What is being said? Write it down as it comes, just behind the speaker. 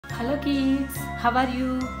Hello kids, how are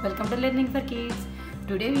you? Welcome to Learning for Kids.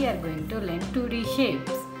 Today we are going to learn 2D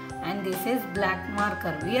shapes and this is black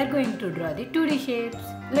marker. We are going to draw the 2D shapes.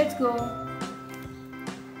 Let's go.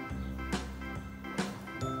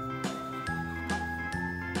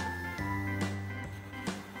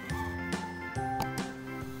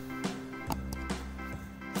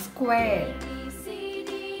 Square,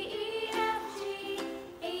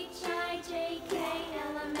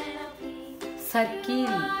 circle,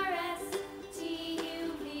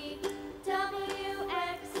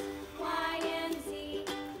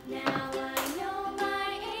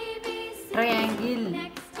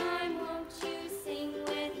 triangle,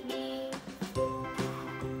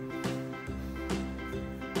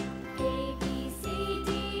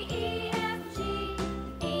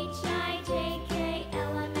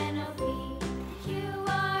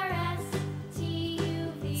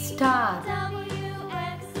 star,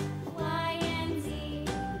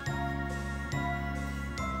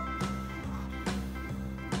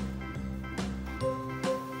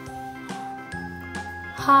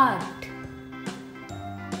 heart,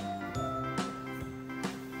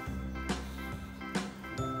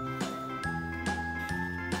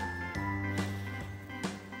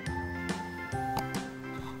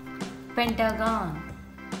 pentagon.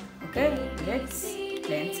 Okay, let's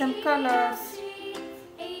blend some colors.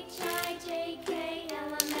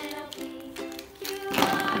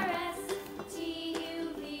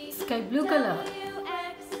 Sky blue color,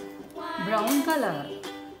 brown color,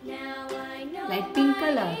 light pink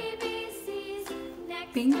color,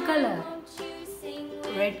 pink color,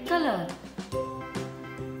 red color,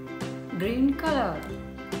 green color,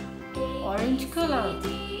 orange color,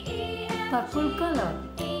 purple color,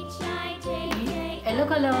 yellow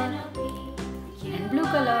color and blue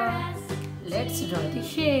color. Let's draw the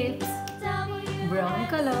shapes. Brown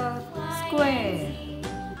color, square.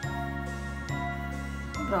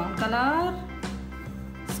 Brown color,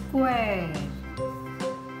 square.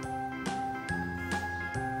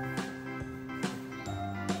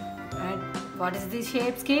 And what is the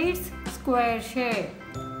shapes, kids? Square shape.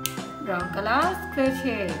 Brown color, square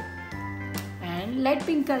shape. And light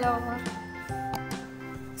pink color,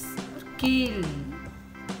 circle.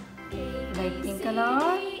 Light pink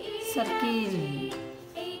color, circle.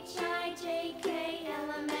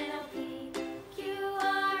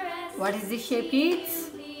 What is the shape, kids?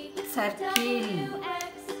 Circle.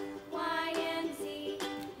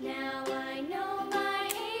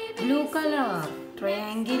 Blue color,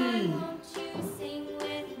 triangle.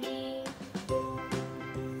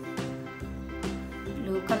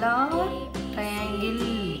 Blue color, triangle.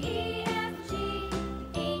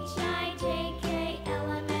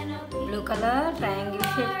 Blue color, triangle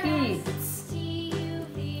shape, kids.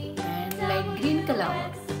 And light green color.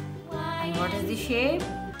 And what is the shape?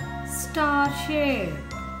 Star shape.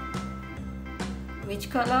 Which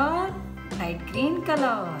color? Light green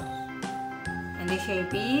color. And the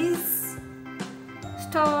shape is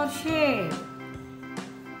star shape.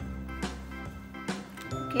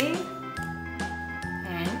 Okay.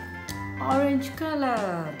 And orange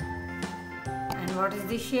color. And what is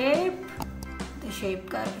the shape? The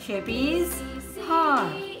shape is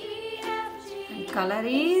heart. And color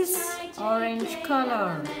is orange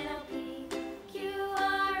color.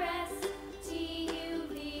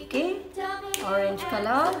 Okay. Orange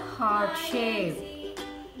color, heart shape.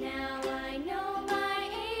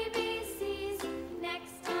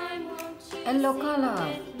 Yellow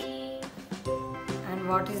color. And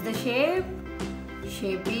what is the shape?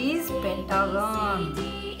 Shape is pentagon.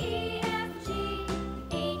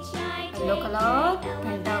 Yellow color,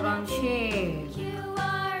 pentagon shape.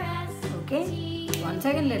 Okay. Once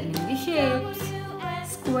again learning the shapes.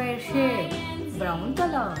 Square shape. Brown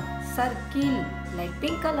color. Circle. Light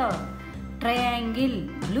pink color. Triangle,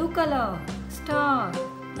 blue color, star,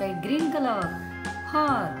 light green color,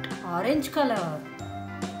 heart, orange color,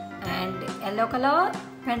 and yellow color,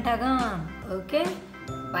 pentagon. Okay,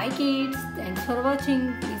 bye kids. Thanks for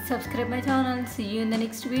watching. Please subscribe my channel. See you in the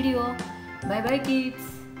next video. Bye bye kids.